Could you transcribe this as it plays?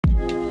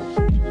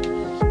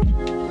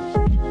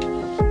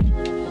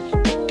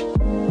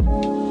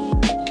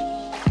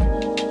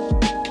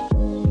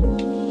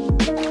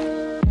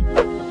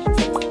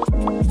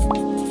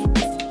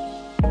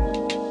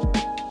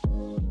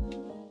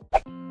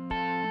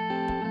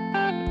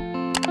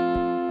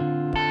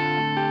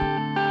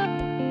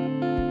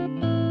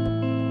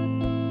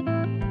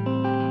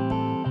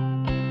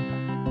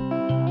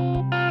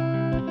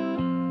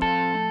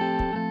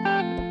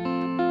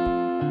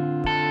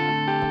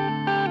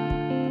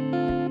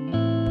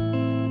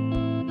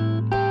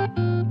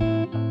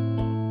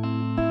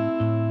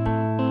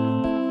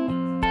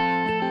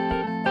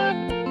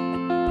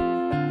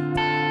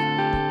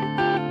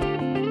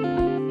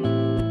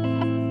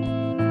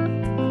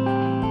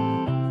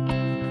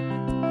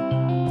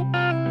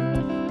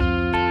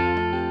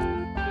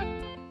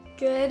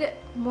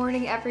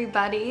morning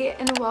everybody,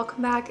 and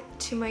welcome back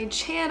to my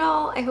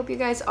channel. I hope you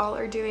guys all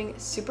are doing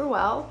super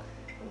well.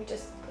 Let me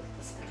just put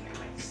this in here.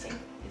 My sink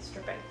is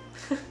dripping.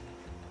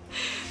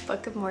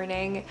 But good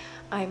morning.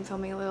 I'm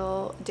filming a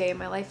little day in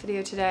my life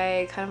video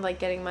today, kind of like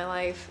getting my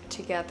life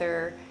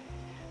together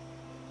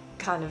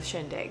kind of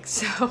shindig.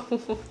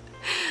 So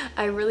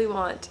I really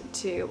want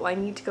to, well, I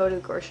need to go to the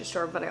grocery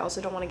store, but I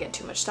also don't want to get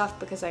too much stuff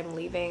because I'm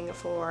leaving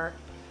for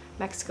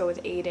Mexico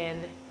with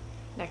Aiden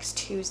next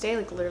Tuesday,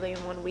 like literally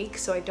in 1 week.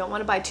 So I don't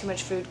want to buy too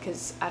much food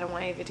because I don't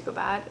want any of it to go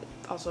bad.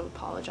 Also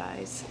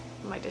apologize,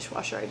 my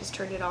dishwasher, I just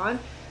turned it on.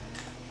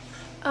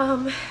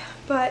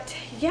 But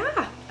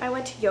yeah, I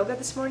went to yoga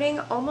this morning,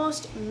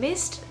 almost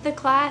missed the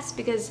class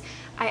because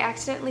I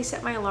accidentally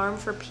set my alarm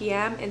for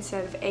PM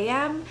instead of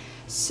AM.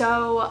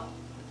 So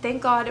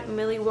thank God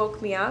Millie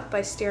woke me up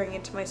by staring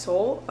into my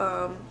soul.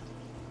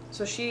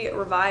 So she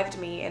revived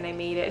me and I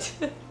made it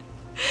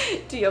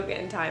to yoga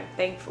in time,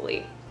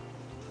 thankfully.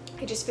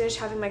 I just finished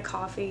having my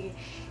coffee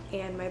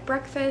and my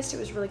breakfast. It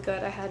was really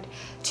good. I had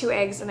 2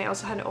 eggs and I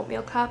also had an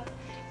oatmeal cup,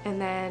 and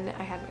then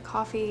I had my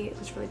coffee. It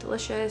was really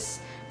delicious.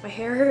 My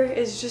hair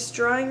is just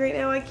drying right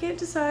now. I can't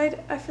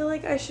decide. I feel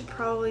like I should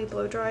probably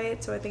blow dry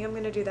it, so I think I'm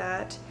gonna do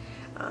that.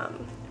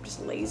 I'm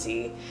just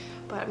lazy,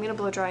 but I'm gonna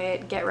blow dry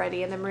it, get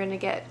ready, and then we're gonna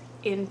get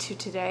into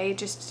today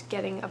just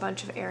getting a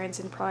bunch of errands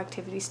and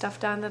productivity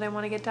stuff done that I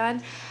want to get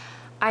done.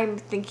 I'm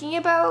thinking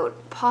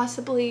about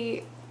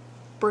possibly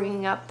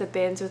bringing up the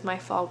bins with my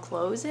fall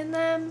clothes in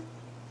them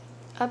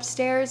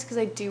upstairs because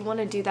I do want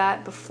to do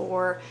that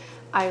before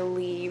I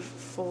leave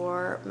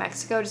for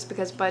Mexico, just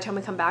because by the time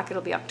we come back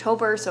it'll be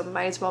October, so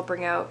might as well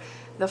bring out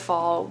the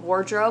fall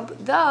wardrobe.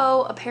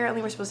 Though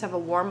apparently we're supposed to have a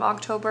warm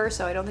October,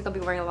 so I don't think I'll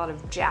be wearing a lot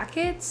of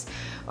jackets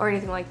or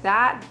anything like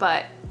that,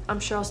 but I'm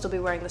sure I'll still be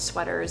wearing the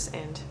sweaters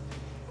and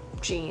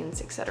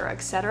jeans, etc,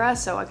 etc.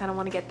 So I kind of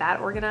want to get that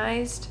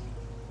organized.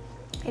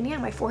 And yeah,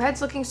 my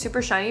forehead's looking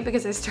super shiny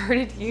because I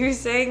started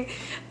using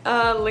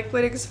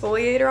liquid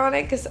exfoliator on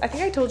it, because I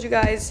think I told you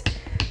guys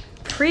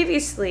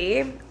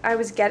previously I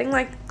was getting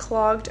like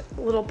clogged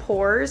little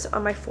pores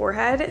on my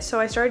forehead.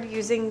 So I started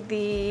using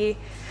the,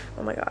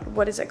 oh my god,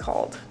 what is it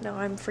called? Now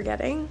I'm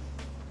forgetting.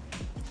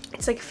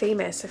 It's like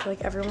famous. I feel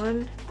like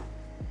everyone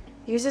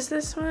uses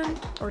this one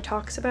or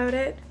talks about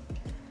it.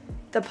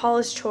 The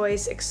Paula's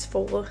Choice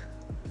Exfoliate,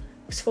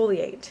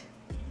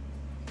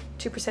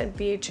 2%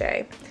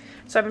 BHA.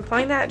 So I'm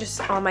applying that just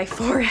on my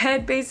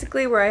forehead,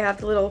 basically, where I have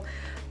the little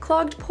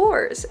clogged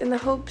pores, in the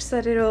hopes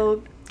that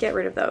it'll get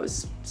rid of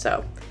those.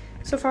 So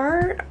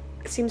far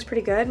it seems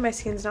pretty good. My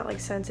skin's not like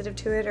sensitive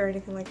to it or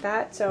anything like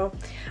that. So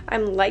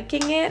I'm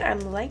liking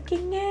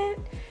it.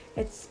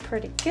 It's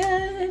pretty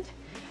good.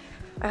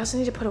 I also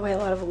need to put away a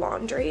lot of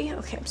laundry.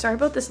 Okay, I'm sorry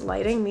about this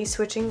lighting. Me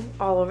switching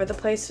all over the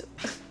place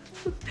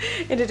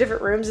into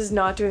different rooms is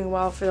not doing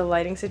well for the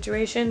lighting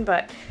situation,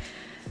 but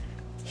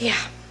yeah,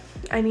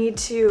 I need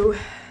to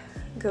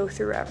go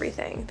through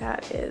everything.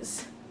 That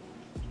is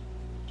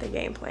the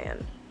game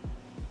plan.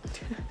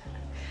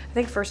 I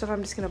think first off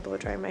I'm just gonna blow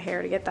dry my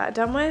hair to get that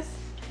done with,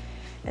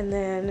 and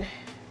then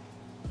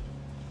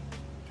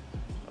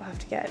I'll have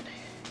to get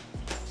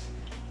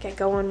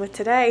going with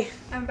today.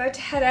 I'm about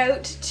to head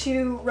out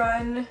to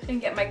run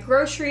and get my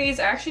groceries.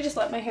 I actually just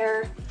let my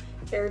hair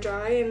air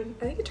dry and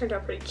I think it turned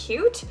out pretty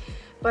cute,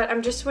 but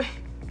I'm just waiting.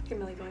 I'm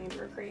really going into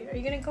her grade. Are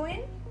you gonna go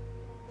in?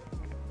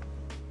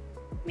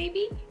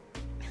 Maybe?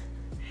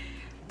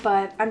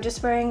 But I'm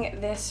just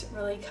wearing this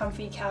really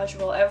comfy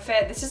casual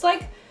outfit. This is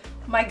like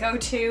my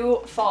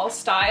go-to fall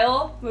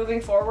style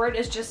moving forward,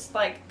 is just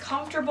like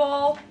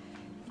comfortable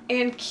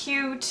and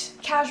cute,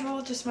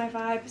 casual, just my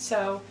vibe.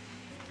 So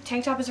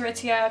tank top is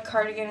Aritzia,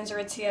 cardigan is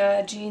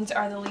Aritzia, jeans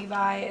are the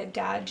Levi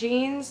dad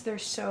jeans. They're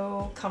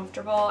so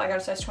comfortable. I got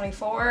a size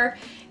 24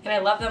 and I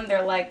love them.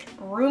 They're like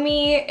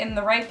roomy in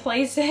the right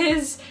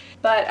places.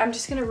 But I'm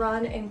just gonna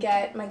run and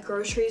get my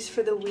groceries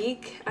for the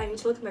week. I need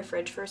to look at my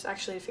fridge first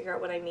actually to figure out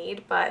what I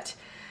need, but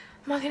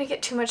I'm not gonna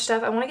get too much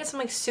stuff. I wanna get some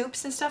like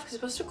soups and stuff because it's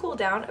supposed to cool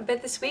down a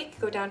bit this week,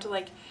 go down to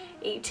like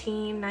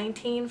 18,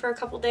 19 for a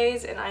couple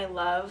days, and I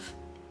love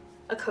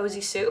a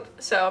cozy soup.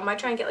 So I might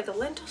try and get like a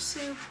lentil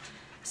soup,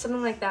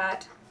 something like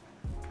that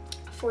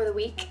for the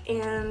week.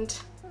 And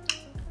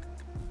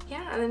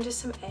yeah, and then just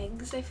some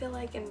eggs, I feel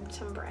like, and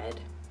some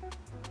bread.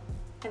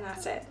 And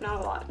that's it,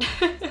 not a lot.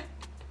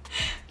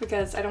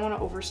 Because I don't want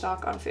to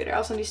overstock on food. I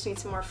also just need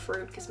some more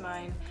fruit because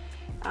mine,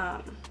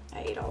 I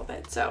ate all of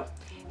it. So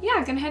yeah,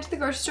 I'm gonna head to the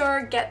grocery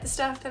store, get the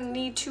stuff that I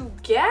need to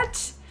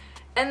get,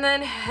 and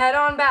then head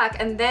on back.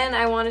 And then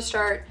I want to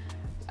start,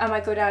 I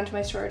might go down to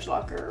my storage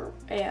locker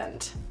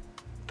and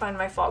find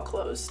my fall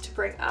clothes to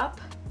bring up,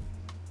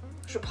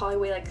 which will probably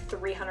weigh like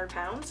 300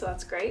 pounds, so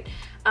that's great.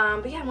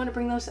 But yeah, I want to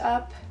bring those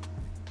up,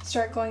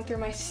 start going through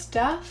my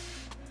stuff,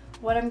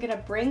 what I'm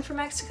gonna bring from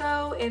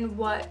Mexico and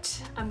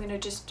what I'm gonna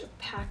just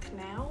pack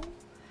now.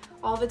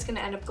 All of it's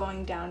gonna end up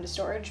going down to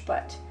storage,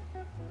 but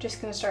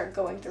just gonna start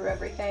going through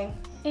everything.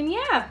 And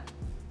yeah,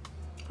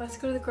 let's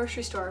go to the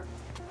grocery store.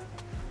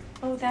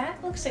 Oh,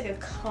 that looks like a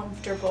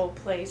comfortable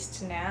place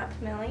to nap,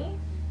 Millie.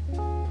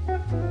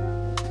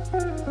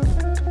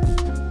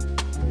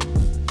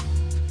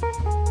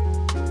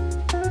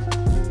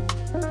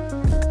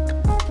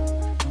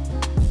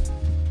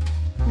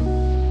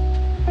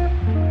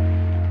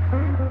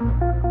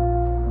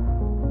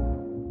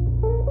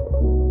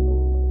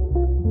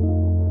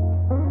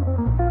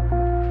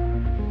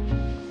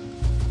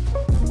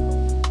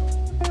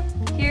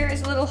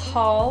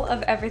 haul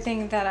of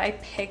everything that I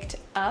picked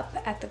up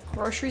at the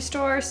grocery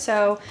store.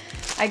 So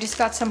I just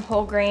got some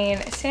whole grain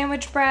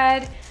sandwich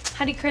bread,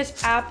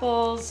 Honeycrisp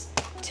apples,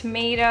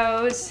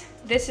 tomatoes.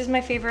 This is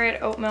my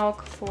favorite oat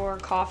milk for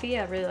coffee.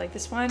 I really like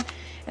this one.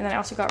 And then I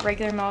also got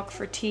regular milk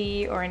for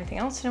tea or anything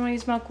else I don't want to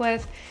use milk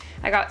with.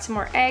 I got some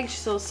more eggs,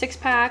 just a little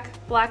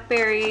 6-pack,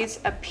 blackberries,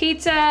 a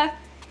pizza.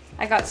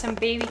 I got some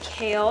baby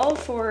kale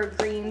for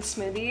green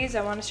smoothies.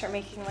 I want to start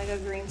making like a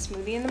green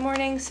smoothie in the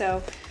morning.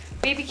 So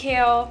baby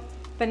kale,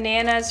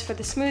 bananas for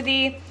the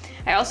smoothie.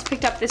 I also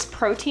picked up this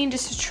protein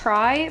just to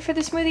try for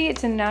the smoothie.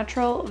 It's a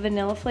natural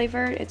vanilla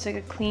flavor. It's like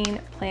a clean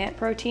plant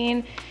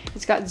protein.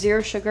 It's got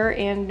 0 sugar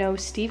and no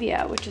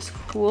stevia, which is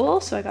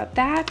cool. So I got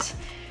that.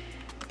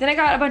 Then I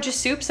got a bunch of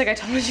soups like I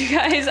told you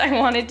guys I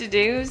wanted to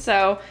do.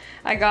 So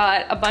I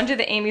got a bunch of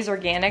the Amy's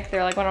Organic.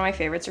 They're like one of my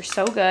favorites. They're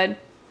so good.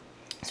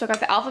 So I got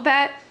the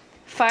alphabet,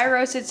 fire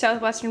roasted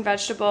southwestern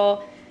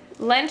vegetable,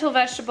 lentil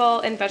vegetable,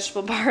 and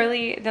vegetable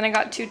barley. Then I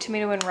got 2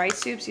 tomato and rice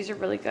soups. These are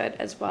really good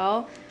as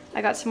well.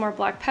 I got some more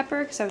black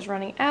pepper because I was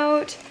running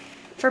out.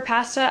 For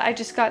pasta, I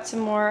just got some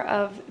more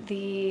of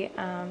the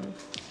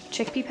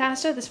chickpea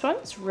pasta. This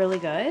one's really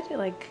good.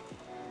 Like,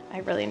 I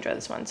really enjoy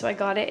this one. So I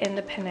got it in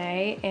the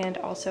penne and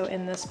also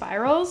in the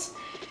spirals.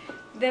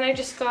 Then I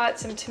just got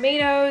some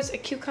tomatoes, a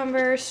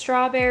cucumber,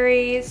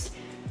 strawberries,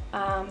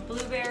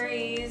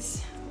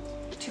 blueberries,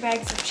 2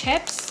 bags of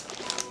chips.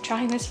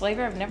 Trying this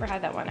flavor, I've never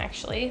had that one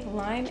actually.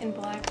 Lime and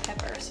black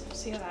pepper, so we'll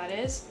see how that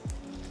is.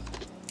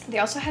 They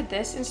also had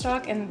this in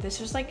stock, and this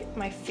was like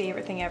my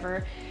favorite thing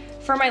ever.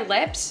 For my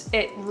lips,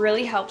 it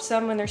really helps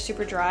them when they're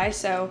super dry,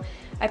 so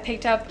I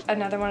picked up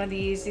another one of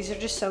these. These are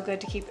just so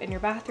good to keep in your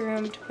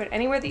bathroom, to put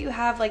anywhere that you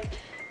have like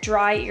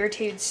dry,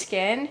 irritated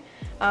skin.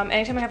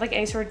 Anytime I have like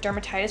any sort of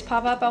dermatitis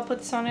pop up, I'll put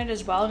this on it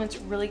as well, and it's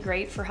really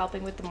great for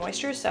helping with the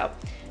moisture. So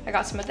I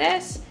got some of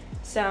this,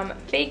 some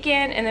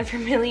bacon, and then for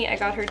Millie, I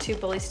got her 2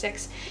 bully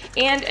sticks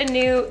and a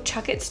new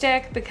Chuck It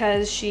stick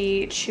because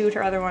she chewed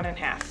her other one in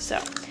half. So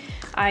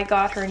I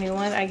got her a new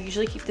one. I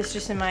usually keep this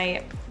just in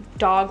my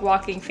dog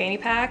walking fanny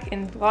pack,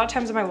 and a lot of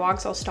times on my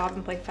walks I'll stop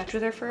and play fetch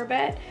with her for a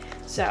bit.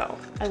 So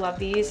I love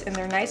these, and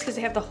they're nice because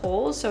they have the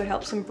holes, so it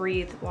helps them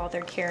breathe while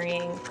they're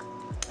carrying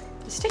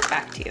the stick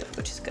back to you,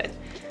 which is good.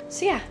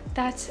 So yeah,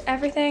 that's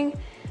everything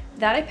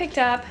that I picked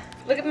up.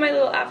 Look at my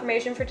little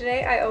affirmation for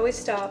today. I always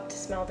stop to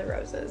smell the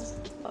roses.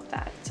 Love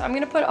that. So I'm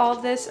gonna put all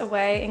of this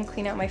away and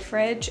clean out my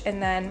fridge,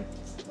 and then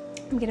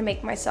I'm gonna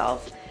make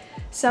myself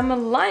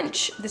some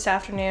lunch this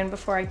afternoon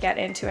before I get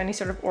into any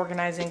sort of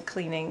organizing,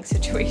 cleaning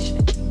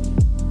situation.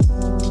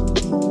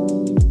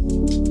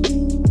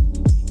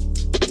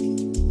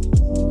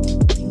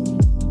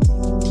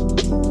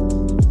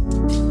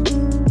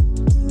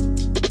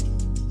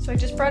 So I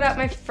just brought out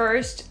my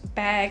first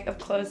bag of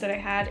clothes that I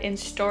had in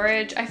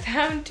storage. I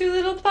found 2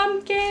 little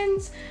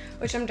pumpkins,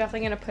 which I'm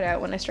definitely gonna put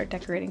out when I start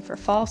decorating for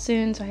fall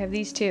soon. So I have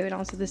these 2, and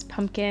also this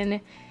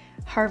pumpkin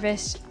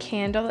harvest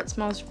candle that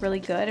smells really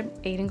good.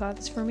 Aiden got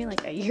this for me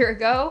like a year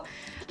ago.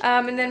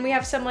 And then we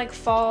have some like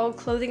fall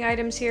clothing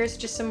items here. So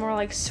just some more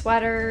like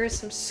sweaters,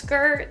 some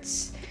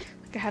skirts.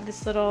 Like I have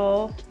this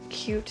little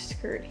cute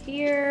skirt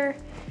here.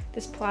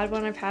 This plaid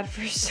one I've had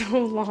for so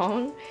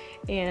long,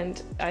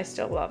 and I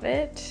still love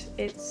it.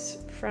 It's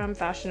from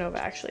Fashion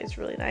Nova actually. It's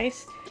really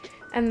nice.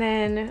 And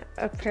then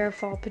a pair of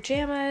fall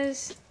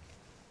pajamas.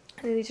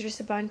 And these are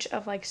just a bunch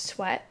of like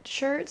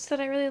sweatshirts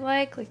that I really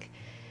like. Like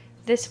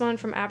this one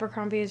from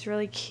Abercrombie is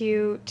really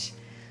cute.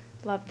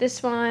 Love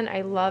this one.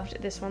 I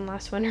loved this one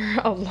last winter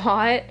a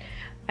lot.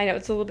 I know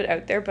it's a little bit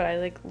out there, but I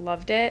like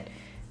loved it.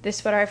 This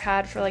sweater I've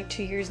had for like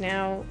 2 years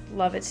now.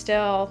 Love it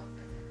still.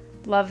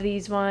 Love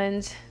these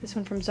ones. This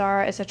one from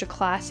Zara is such a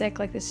classic,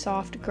 like this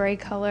soft gray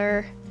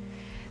color.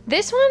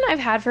 This one I've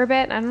had for a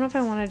bit. I don't know if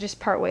I want to just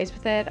part ways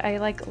with it. I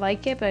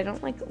like it, but I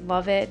don't like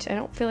love it. I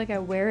don't feel like I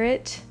wear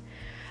it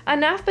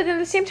enough, but then at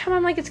the same time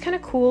I'm like, it's kind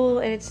of cool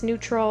and it's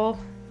neutral.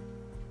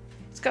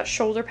 It's got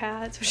shoulder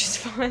pads, which is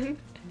fun.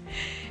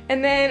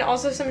 And then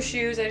also some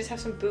shoes. I just have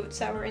some boots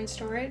that were in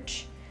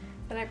storage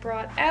that I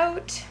brought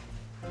out.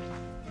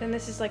 Then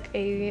this is like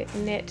a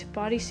knit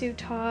bodysuit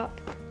top.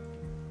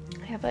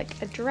 I have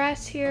like a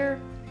dress here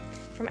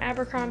from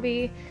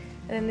Abercrombie.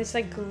 And then this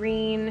like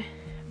green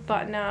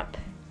button-up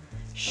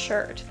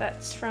shirt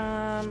that's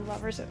from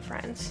Lovers and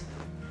Friends.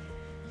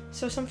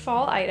 So some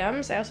fall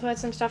items. I also had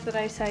some stuff that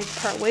I decided to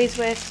part ways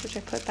with, which I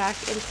put back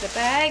into the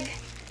bag,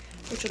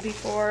 which will be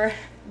for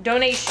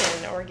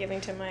donation or giving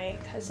to my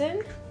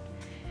cousin.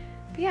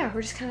 But yeah,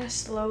 we're just kind of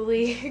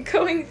slowly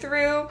going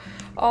through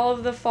all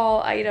of the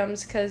fall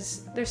items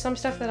because there's some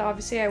stuff that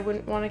obviously I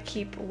wouldn't want to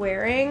keep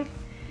wearing,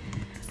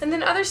 and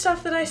then other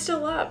stuff that I still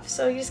love.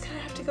 So you just kind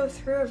of have to go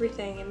through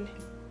everything and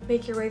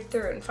make your way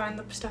through and find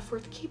the stuff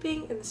worth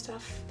keeping and the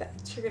stuff that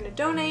you're gonna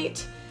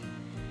donate.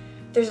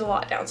 There's a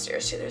lot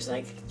downstairs too. There's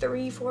like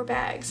 3-4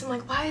 bags. I'm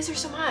like, why is there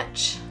so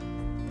much?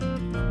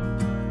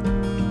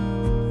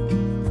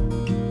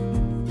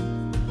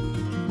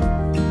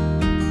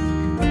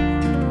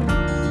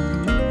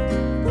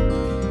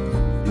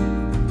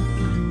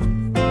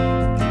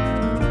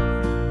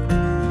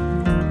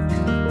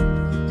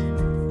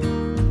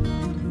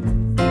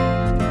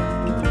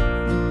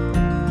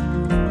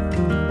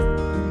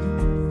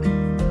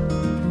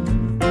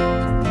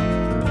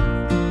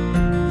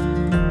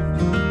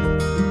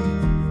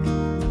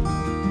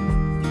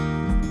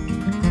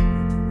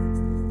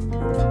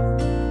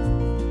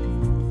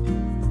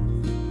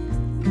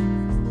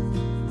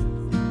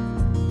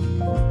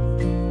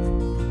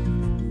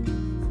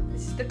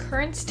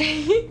 current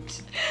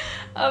state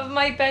of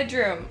my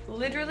bedroom.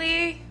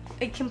 Literally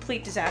a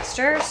complete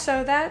disaster.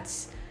 So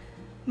that's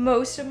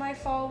most of my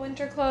fall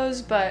winter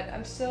clothes, but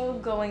I'm still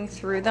going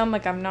through them.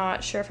 Like, I'm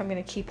not sure if I'm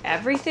gonna keep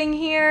everything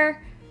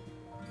here.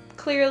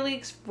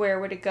 Clearly,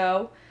 where would it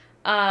go?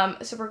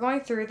 So we're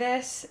going through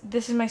this.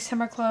 This is my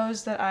summer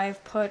clothes that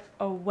I've put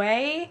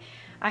away.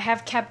 I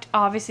have kept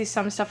obviously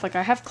some stuff, like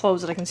I have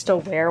clothes that I can still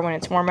wear when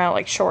it's warm out,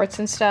 like shorts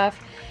and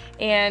stuff.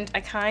 And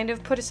I kind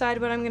of put aside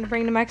what I'm gonna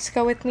bring to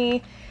Mexico with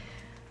me.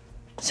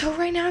 So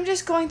right now I'm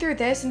just going through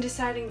this and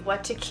deciding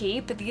what to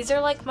keep. But these are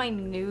like my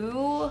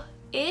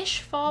new-ish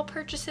fall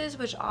purchases,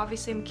 which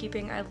obviously I'm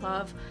keeping. I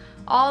love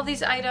all of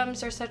these items.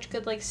 They're such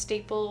good like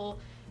staple,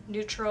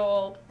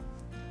 neutral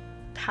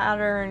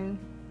pattern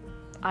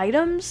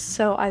items,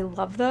 so I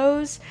love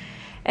those.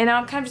 And now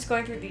I'm kind of just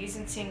going through these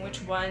and seeing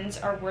which ones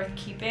are worth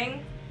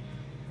keeping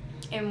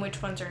and which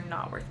ones are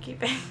not worth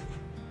keeping.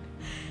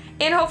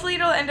 And hopefully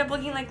it'll end up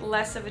looking like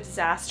less of a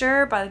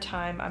disaster by the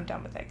time I'm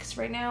done with it, because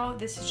right now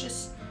this is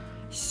just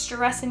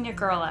stressing your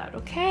girl out,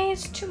 okay?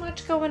 It's too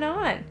much going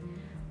on.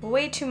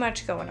 Way too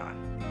much going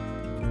on.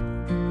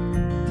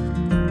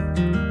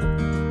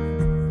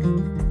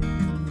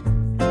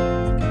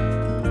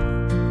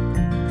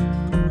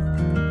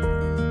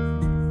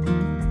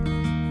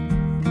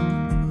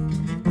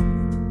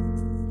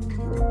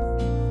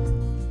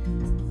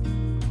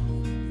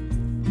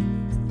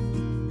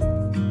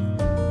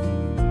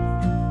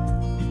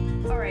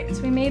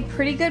 So we made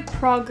pretty good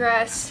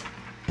progress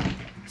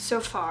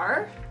so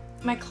far.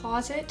 My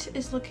closet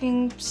is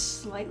looking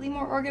slightly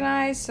more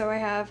organized. So I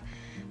have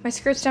my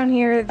skirts down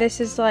here.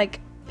 This is like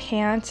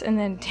pants and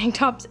then tank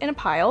tops in a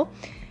pile.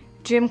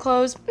 Gym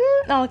clothes,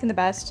 not looking the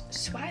best.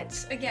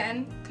 Sweats,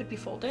 again, could be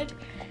folded.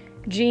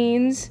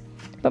 Jeans,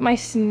 but my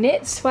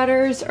knit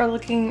sweaters are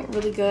looking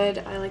really good.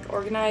 I like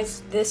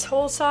organized this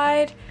whole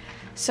side.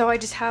 So I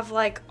just have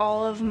like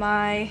all of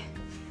my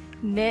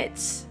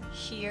knits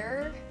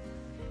here.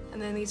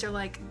 And then these are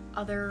like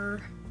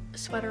other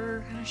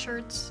sweater kind of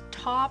shirts,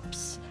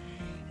 tops.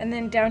 And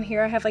then down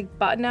here I have like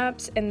button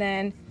ups, and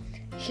then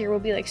here will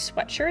be like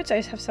sweatshirts. I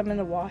just have some in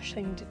the wash that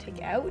I need to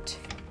take out.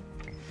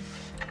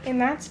 And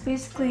that's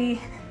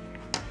basically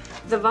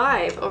the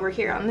vibe over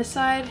here. On this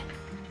side,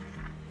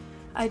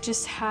 I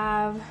just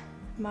have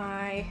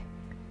my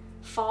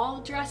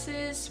fall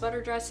dresses,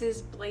 sweater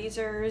dresses,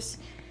 blazers.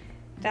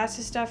 That's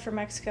the stuff for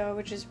Mexico,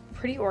 which is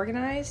pretty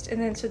organized. And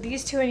then so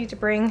these two I need to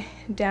bring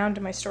down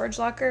to my storage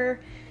locker,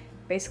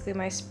 basically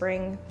my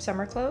spring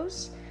summer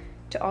clothes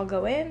to all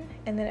go in,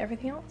 and then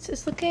everything else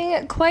is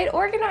looking quite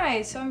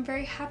organized. So I'm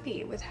very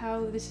happy with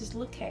how this is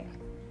looking.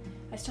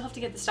 I still have to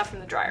get the stuff in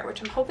the dryer,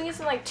 which I'm hoping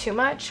isn't like too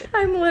much.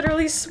 I'm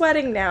literally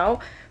sweating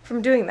now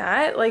from doing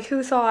that. Like,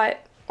 who thought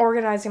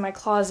organizing my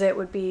closet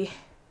would be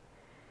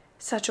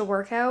such a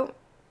workout?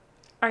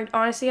 I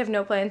honestly have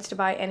no plans to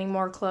buy any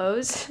more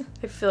clothes.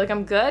 I feel like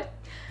I'm good.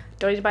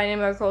 Don't need to buy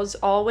any more clothes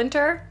all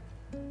winter,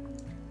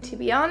 to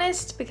be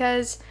honest,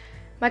 because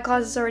my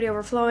closet's already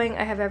overflowing.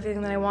 I have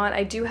everything that I want.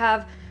 I do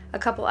have a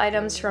couple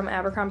items from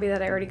Abercrombie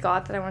that I already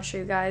got that I want to show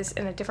you guys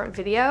in a different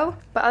video.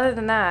 But other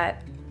than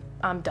that,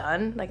 I'm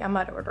done. Like, I'm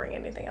not ordering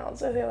anything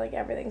else. I feel like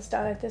everything's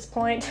done at this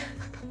point.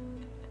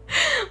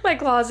 My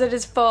closet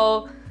is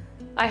full.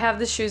 I have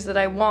the shoes that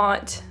I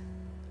want.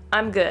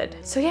 I'm good.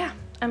 So yeah,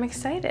 I'm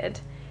excited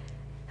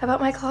about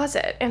my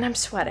closet, and I'm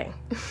sweating.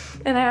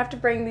 And I have to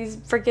bring these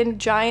freaking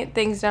giant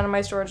things down to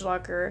my storage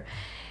locker,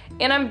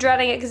 and I'm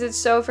dreading it because it's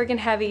so freaking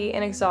heavy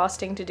and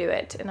exhausting to do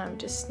it, and I'm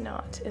just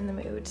not in the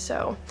mood.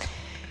 So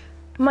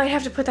might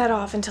have to put that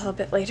off until a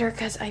bit later,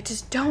 because I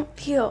just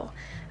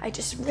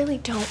really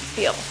don't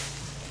feel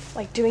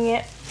like doing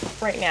it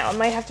right now. It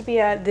might have to be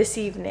a this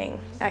evening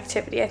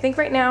activity. I think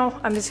right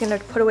now I'm just gonna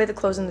put away the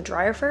clothes in the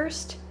dryer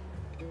first,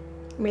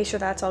 make sure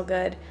that's all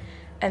good,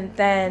 and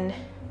then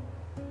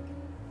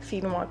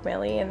feed and walk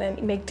Millie, and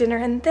then make dinner,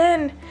 and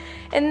then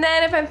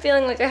if I'm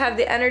feeling like I have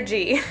the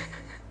energy,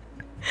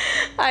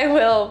 I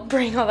will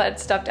bring all that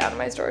stuff down to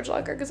my storage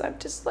locker, because I'm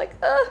just like,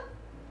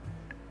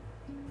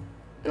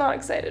 not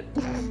excited.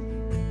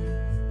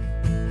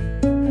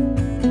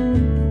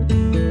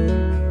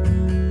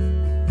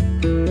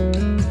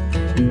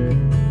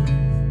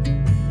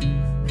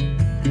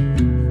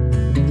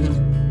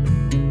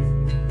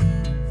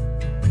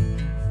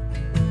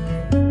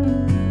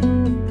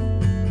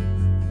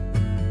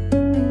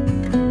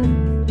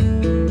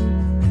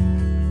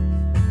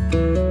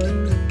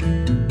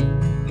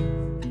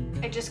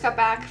 Got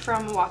back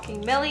from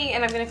walking Millie,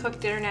 and I'm gonna cook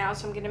dinner now.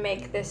 So I'm gonna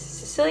make this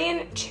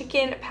Sicilian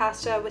chicken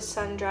pasta with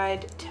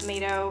sun-dried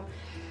tomato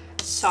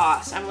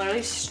sauce. I'm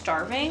literally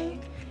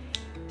starving,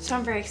 so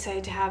I'm very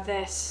excited to have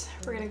this.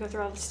 We're gonna go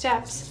through all the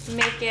steps,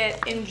 make it,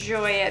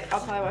 enjoy it. I'll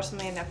probably watch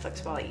something on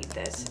Netflix while I eat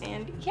this,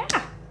 and yeah,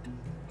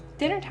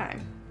 dinner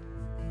time.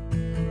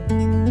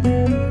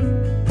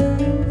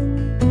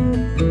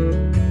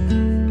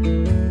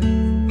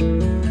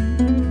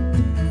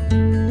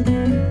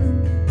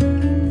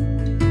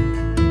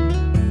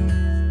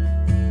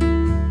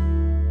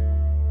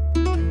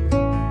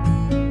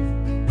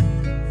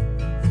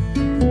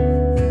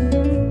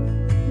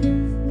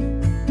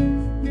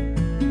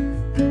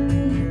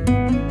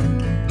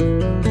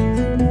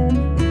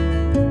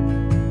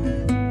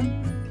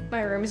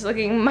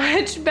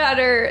 much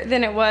better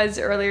than it was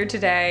earlier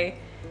today.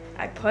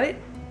 I put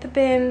the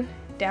bin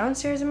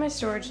downstairs in my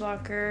storage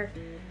locker.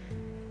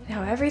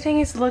 Now everything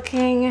is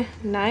looking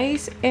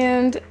nice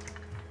and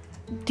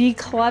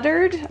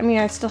decluttered. I mean,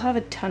 I still have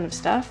a ton of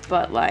stuff,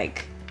 but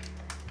like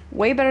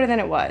way better than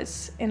it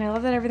was. And I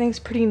love that everything's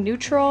pretty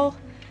neutral.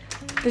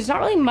 There's not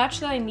really much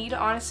that I need,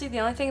 honestly. The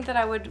only thing that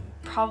I would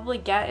probably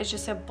get is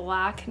just a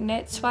black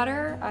knit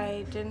sweater.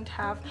 I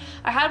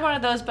had one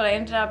of those, but I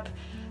ended up,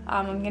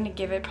 I'm gonna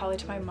give it probably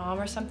to my mom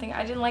or something.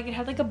 I didn't like it. It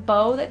had like a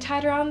bow that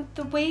tied around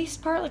the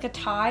waist part, like a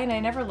tie, and I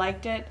never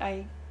liked it.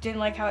 I didn't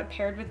like how it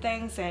paired with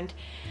things, and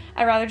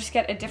I'd rather just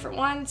get a different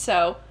one.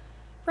 So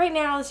right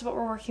now, this is what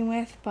we're working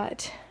with,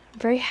 but I'm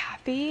very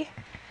happy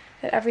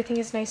that everything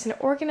is nice and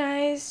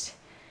organized.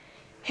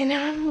 And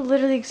now I'm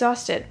literally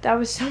exhausted. That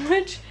was so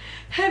much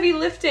heavy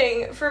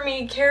lifting for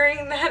me,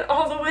 carrying that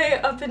all the way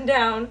up and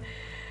down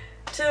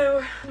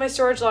to my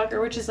storage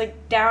locker, which is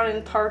like down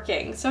in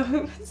parking. So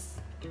that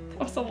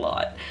was a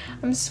lot.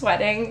 I'm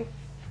sweating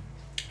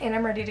and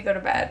I'm ready to go to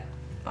bed.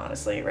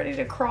 Honestly, ready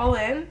to crawl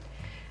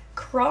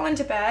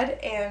into bed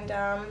and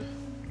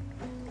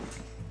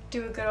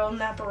do a good old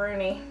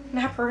naparoonie.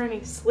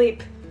 Naparoonie,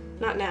 sleep,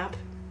 not nap,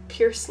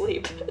 pure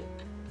sleep.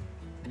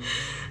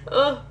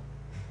 Ugh.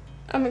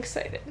 I'm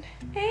excited.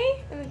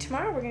 Hey, and then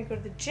tomorrow we're gonna go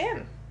to the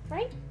gym,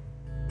 right?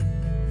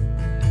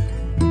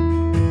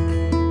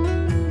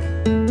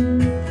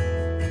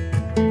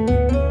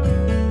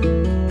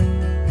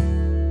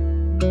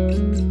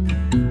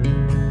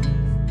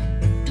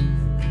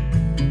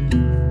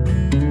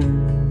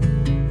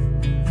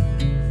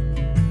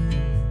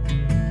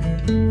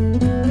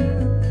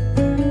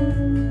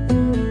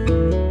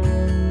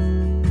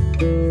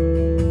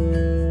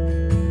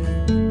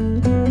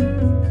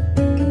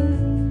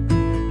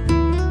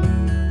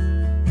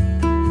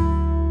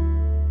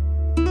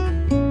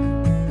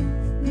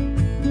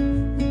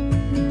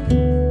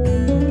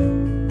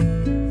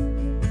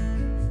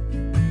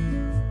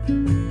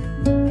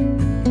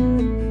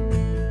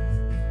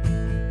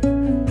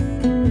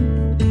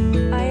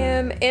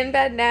 In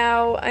bed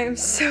now. I am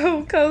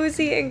so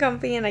cozy and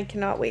comfy and I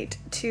cannot wait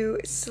to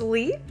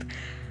sleep.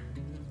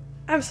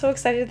 I'm so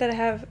excited that I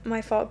have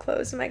my fall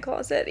clothes in my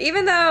closet.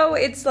 Even though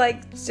it's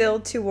like still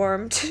too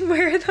warm to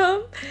wear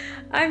them,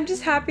 I'm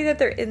just happy that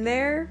they're in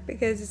there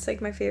because it's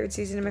like my favorite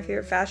season and my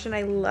favorite fashion.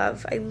 I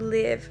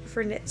live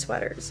for knit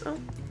sweaters. Oh,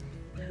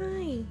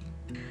 hi.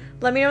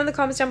 Let me know in the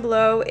comments down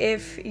below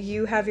if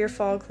you have your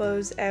fall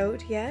clothes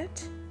out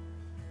yet.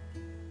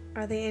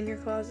 Are they in your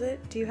closet?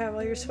 Do you have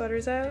all your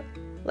sweaters out?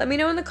 Let me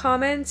know in the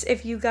comments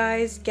if you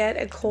guys get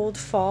a cold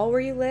fall where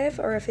you live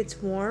or if it's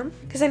warm.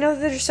 Because I know that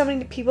there's so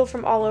many people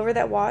from all over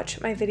that watch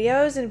my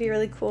videos and it'd be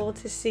really cool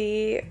to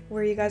see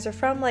where you guys are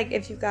from. Like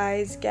if you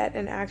guys get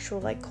an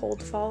actual like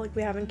cold fall like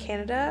we have in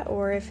Canada,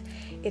 or if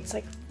it's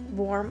like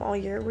warm all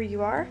year where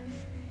you are.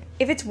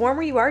 If it's warm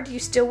where you are, do you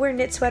still wear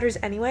knit sweaters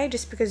anyway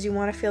just because you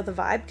want to feel the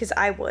vibe? Because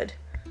I would.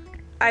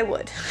 I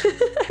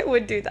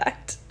would do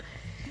that.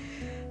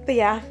 But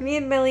yeah, me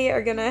and Millie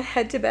are gonna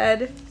head to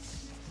bed.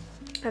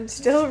 I'm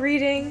still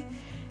reading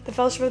The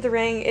Fellowship of the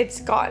Ring.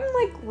 It's gotten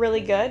like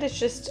really good. It's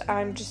just,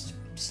 I'm just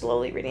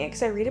slowly reading it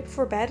because I read it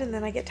before bed and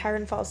then I get tired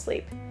and fall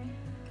asleep.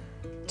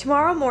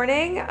 Tomorrow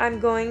morning, I'm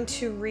going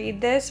to read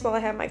this while I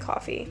have my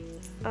coffee.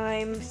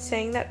 I'm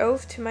saying that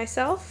oath to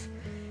myself.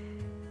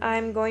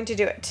 I'm going to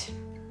do it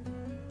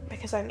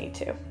because I need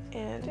to,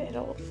 and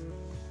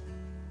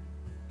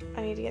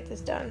I need to get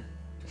this done.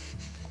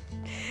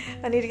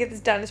 I need to get this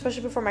done,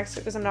 especially before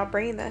Mexico because I'm not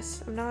bringing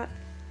this.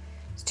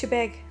 It's too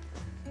big.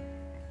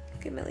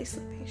 Look at Millie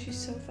sleeping. She's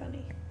so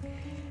funny.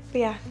 But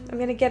yeah, I'm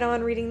gonna get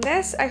on reading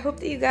this. I hope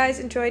that you guys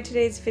enjoyed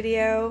today's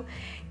video.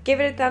 Give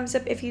it a thumbs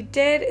up if you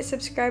did,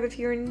 subscribe if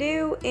you're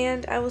new,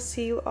 and I will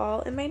see you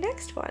all in my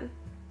next one.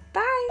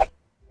 Bye!